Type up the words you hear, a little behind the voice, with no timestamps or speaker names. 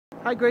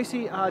Hi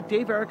Gracie,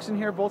 Dave Erickson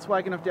here,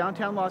 Volkswagen of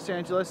downtown Los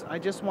Angeles. I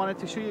just wanted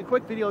to shoot you a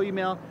quick video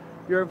email.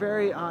 You're a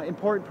very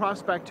important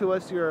prospect to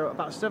us. You're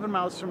about 7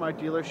 miles from our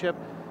dealership.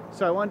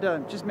 So I wanted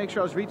to just make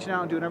sure I was reaching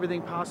out and doing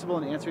everything possible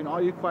and answering all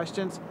your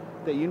questions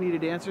that you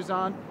needed answers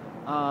on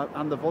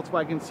the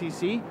Volkswagen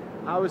CC.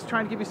 I was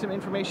trying to give you some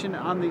information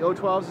on the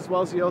 012s as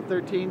well as the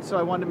 013, so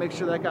I wanted to make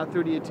sure that got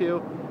through to you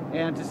too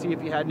and to see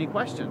if you had any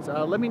questions.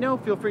 Let me know.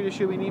 Feel free to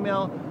shoot me an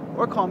email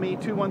or call me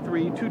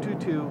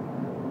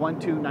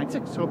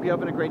 213-222-1296. Hope you're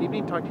having a great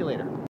evening. Talk to you later.